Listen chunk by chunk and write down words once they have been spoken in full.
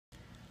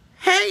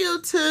Hey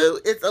YouTube,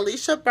 it's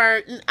Alicia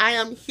Burton. I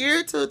am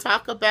here to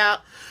talk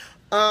about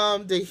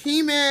the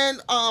He-Man,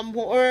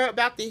 more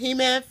about the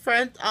He-Man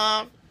friend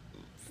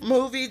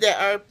movie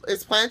that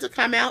is planned to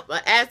come out.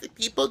 But as the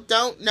people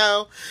don't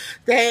know,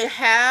 they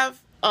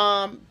have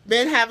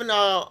been having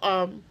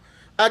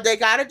they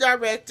got a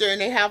director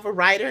and they have a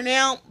writer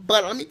now.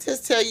 But let me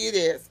just tell you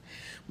this.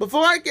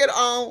 Before I get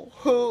on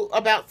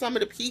about some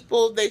of the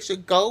people they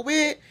should go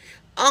with,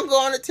 I'm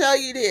going to tell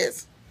you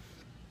this.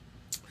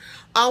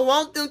 I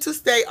want them to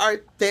stay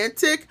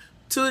authentic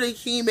to the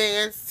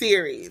He-Man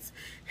series.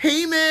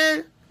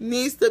 He-Man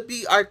needs to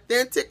be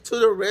authentic to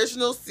the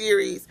original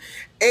series.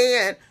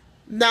 And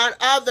not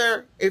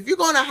other, if you're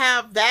going to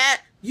have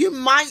that, you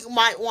might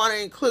want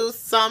to include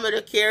some of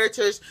the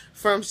characters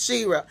from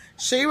She-Ra.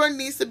 She-Ra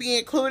needs to be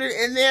included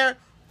in there.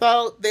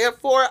 So,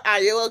 therefore, I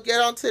will get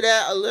onto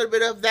that, a little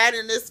bit of that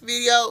in this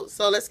video.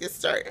 So, let's get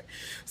started.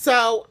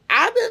 So,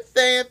 I've been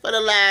saying for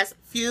the last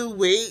few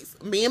weeks,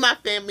 me and my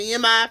family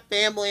and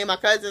my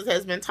cousins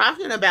has been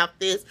talking about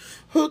this.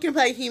 Who can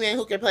play He-Man?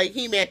 Who can play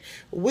He-Man?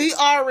 We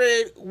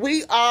were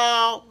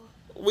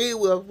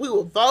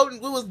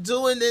voting. We was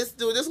doing this.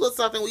 This was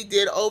something we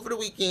did over the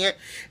weekend,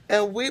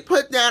 and we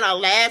put down our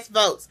last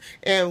votes,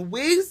 and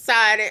we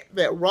decided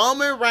that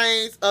Roman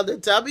Reigns of the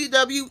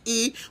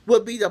WWE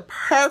would be the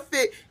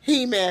perfect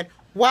He-Man.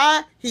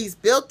 Why? He's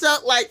built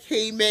up like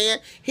He-Man.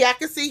 I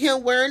can see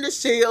him wearing the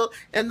shield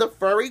and the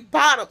furry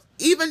bottoms.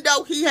 Even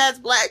though he has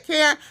black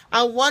hair,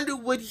 I wonder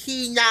would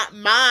he not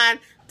mind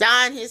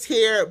dyeing his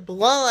hair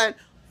blonde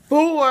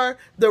for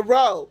the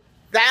role.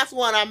 That's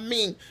what I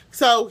mean.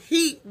 So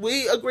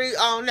we agree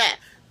on that.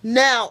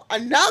 Now,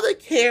 another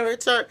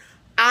character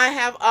I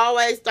have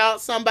always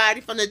thought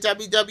somebody from the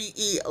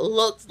WWE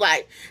looks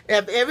like.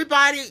 If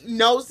everybody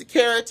knows the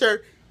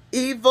character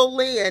Evil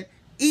Lynn.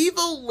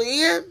 Evil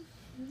Lynn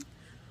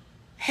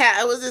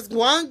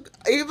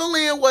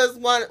was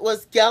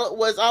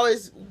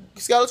always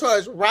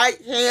Skeletor's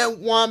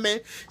right-hand woman.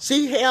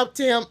 She helped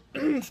him,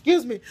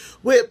 excuse me,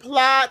 with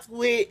plots,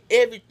 with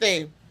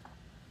everything.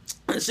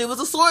 And she was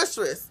a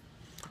sorceress.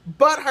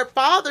 But her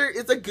father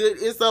is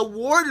a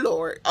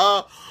warlord,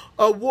 a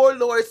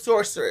warlord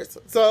sorceress.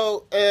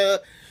 So,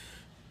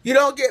 you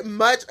don't get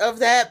much of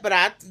that, but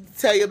I'll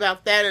tell you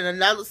about that in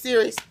another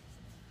series.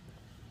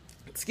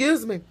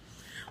 Excuse me.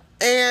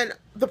 And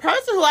the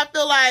person who I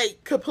feel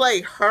like could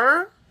play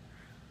her,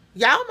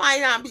 y'all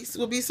might not be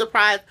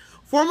surprised.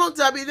 Former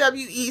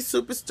WWE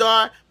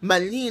superstar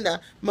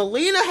Melina.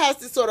 Melina has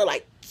this sort of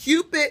like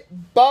Cupid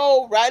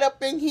bow right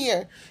up in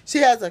here. She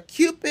has a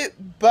Cupid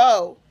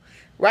bow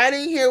right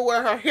in here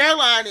where her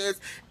hairline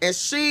is, and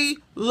she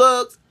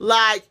looks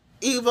like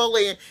Evil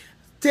Lynn.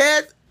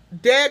 Dead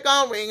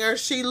gone ringer,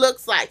 she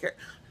looks like her.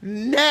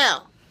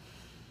 Now,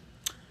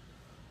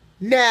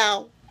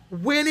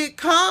 when it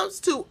comes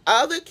to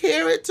other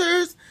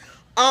characters,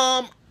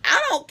 I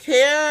don't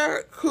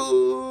care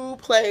who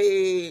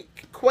played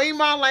Queen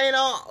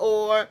Marlena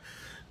or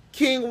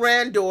King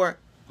Randor,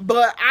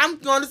 but I'm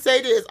going to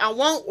say this. I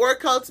want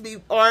Orko to be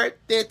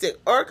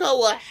authentic. Orko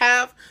will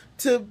have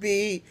to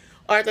be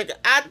authentic.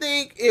 I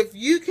think if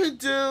you can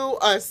do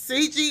a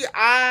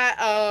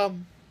CGI,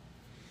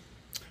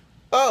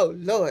 oh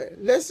Lord,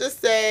 let's just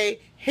say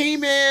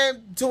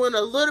He-Man doing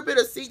a little bit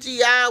of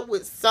CGI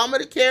with some of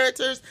the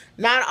characters,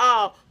 not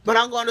all, but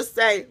I'm going to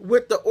say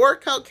with the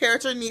Orko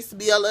character needs to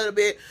be a little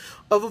bit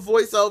of a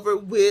voiceover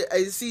with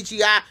a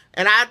CGI,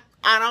 and I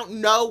don't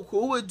know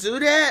who would do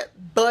that,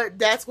 but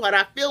that's what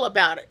I feel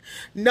about it.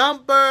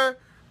 Number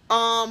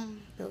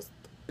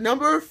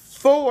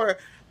 4,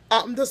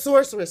 the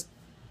Sorceress.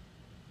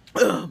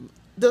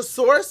 The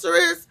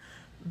Sorceress,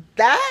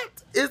 that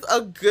is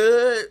a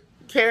good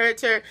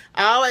character.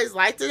 I always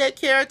liked that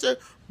character,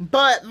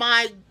 but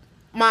my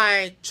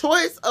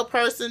choice of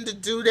person to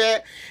do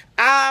that,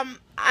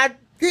 I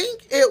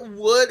think it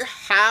would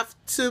have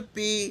to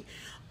be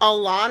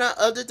Alana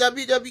of the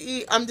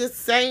WWE. I'm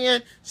just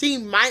saying she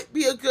might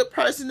be a good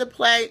person to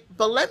play,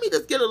 but let me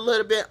just get a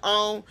little bit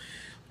on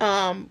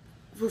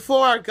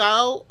before I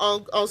go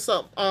on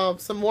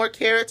some more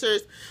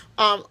characters.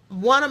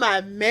 One of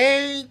my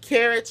main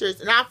characters,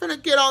 and I'm gonna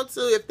get on to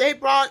if they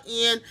brought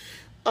in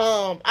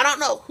I don't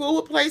know who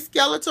would play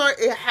Skeletor.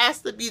 It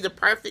has to be the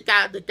perfect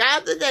guy. The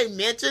guy that they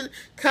mentioned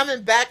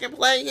coming back and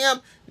playing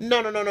him.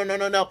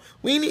 No.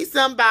 We need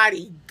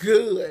somebody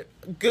good.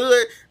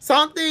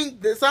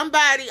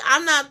 Somebody,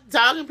 I'm not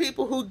talking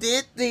people who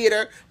did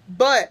theater,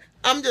 but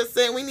I'm just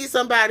saying we need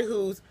somebody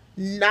who's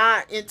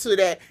not into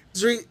that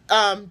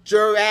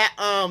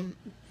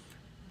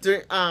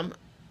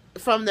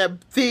from the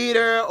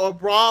theater or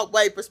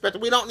Broadway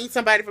perspective. We don't need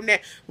somebody from there.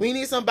 We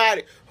need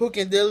somebody who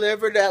can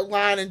deliver that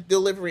line and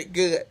deliver it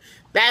good.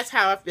 That's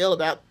how I feel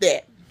about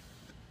that.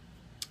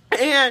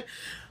 And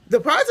the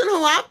person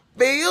who I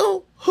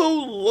feel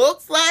who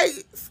looks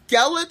like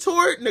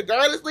Skeletor,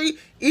 regardlessly,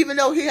 even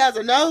though he has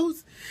a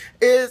nose,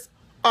 is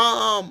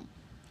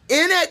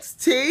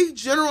NXT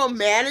General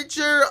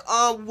Manager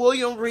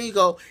William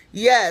Regal.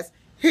 Yes,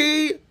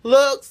 He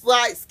looks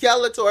like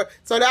Skeletor,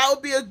 so that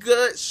would be a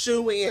good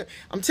shoe-in.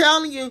 I'm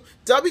telling you,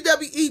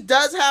 WWE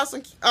does have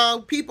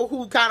some people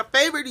who kind of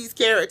favor these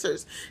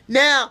characters.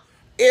 Now,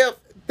 if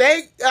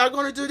they are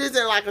going to do this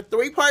in like a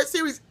 3-part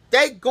series,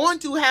 they're going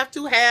to have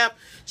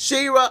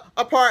She-Ra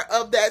a part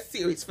of that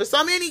series. For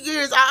so many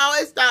years, I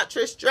always thought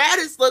Trish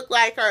Stratus looked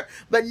like her,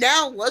 but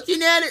now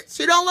looking at it,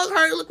 she don't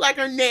look like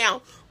her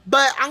now.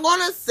 But I'm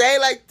going to say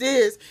like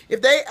this,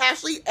 if they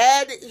actually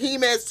added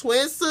He-Man's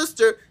twin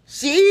sister,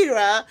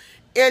 She-Ra,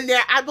 in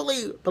there, I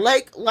believe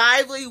Blake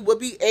Lively would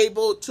be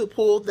able to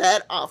pull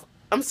that off.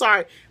 I'm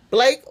sorry,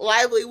 Blake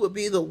Lively would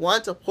be the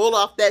one to pull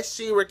off that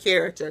She-Ra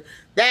character.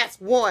 That's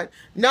one.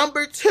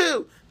 Number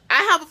 2,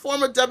 I have a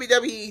former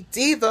WWE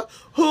diva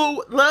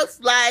who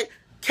looks like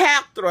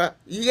Captra.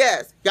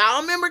 Yes,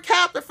 y'all remember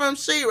Captra from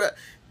She-Ra.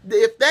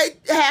 If they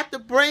have to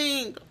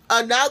bring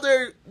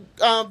another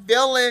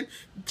villain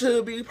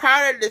to be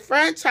part of the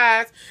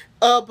franchise,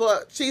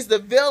 but she's the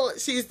villain,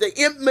 she's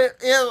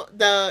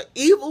the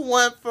evil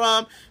one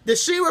from the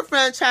She-Ra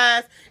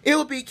franchise, it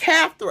would be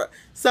Captra.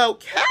 So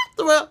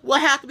Captra will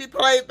have to be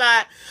played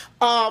by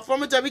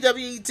former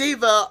WWE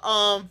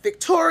diva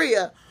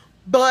Victoria.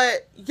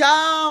 But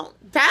y'all,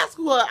 that's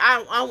what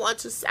I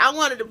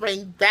wanted to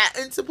bring that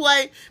into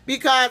play,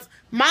 because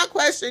my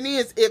question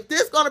is, if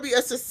this is going to be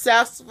a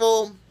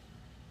successful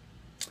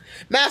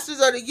Masters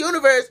of the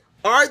Universe,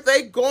 are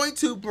they going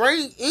to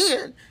bring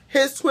in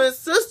his twin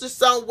sister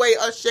some way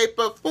or shape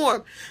or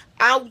form?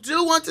 I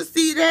do want to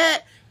see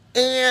that,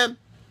 and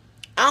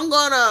I'm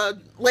gonna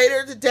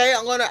later today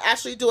I'm gonna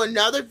actually do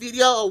another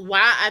video of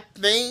why I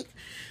think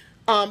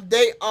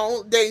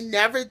they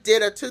never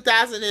did a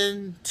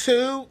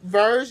 2002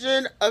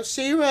 version of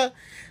She-Ra,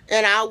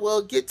 and I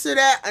will get to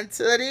that.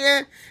 Until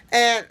then,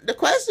 and the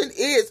question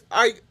is,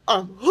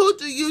 who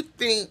do you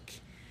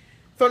think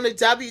from the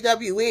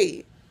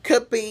WWE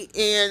could be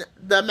in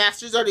the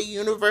Masters of the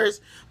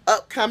Universe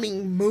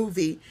upcoming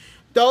movie?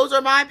 Those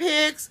are my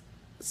picks,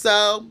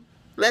 so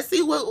let's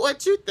see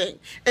what you think.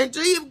 And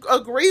do you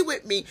agree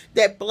with me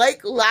that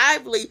Blake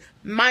Lively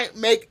might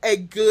make a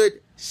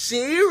good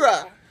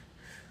She-Ra?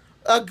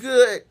 A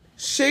good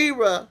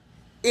She-Ra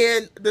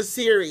in the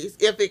series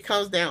if it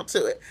comes down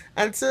to it.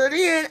 Until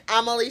then,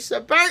 I'm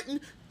Alicia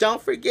Burton.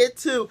 Don't forget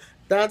to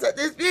thumbs up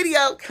this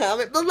video,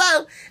 comment below,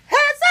 and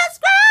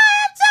subscribe.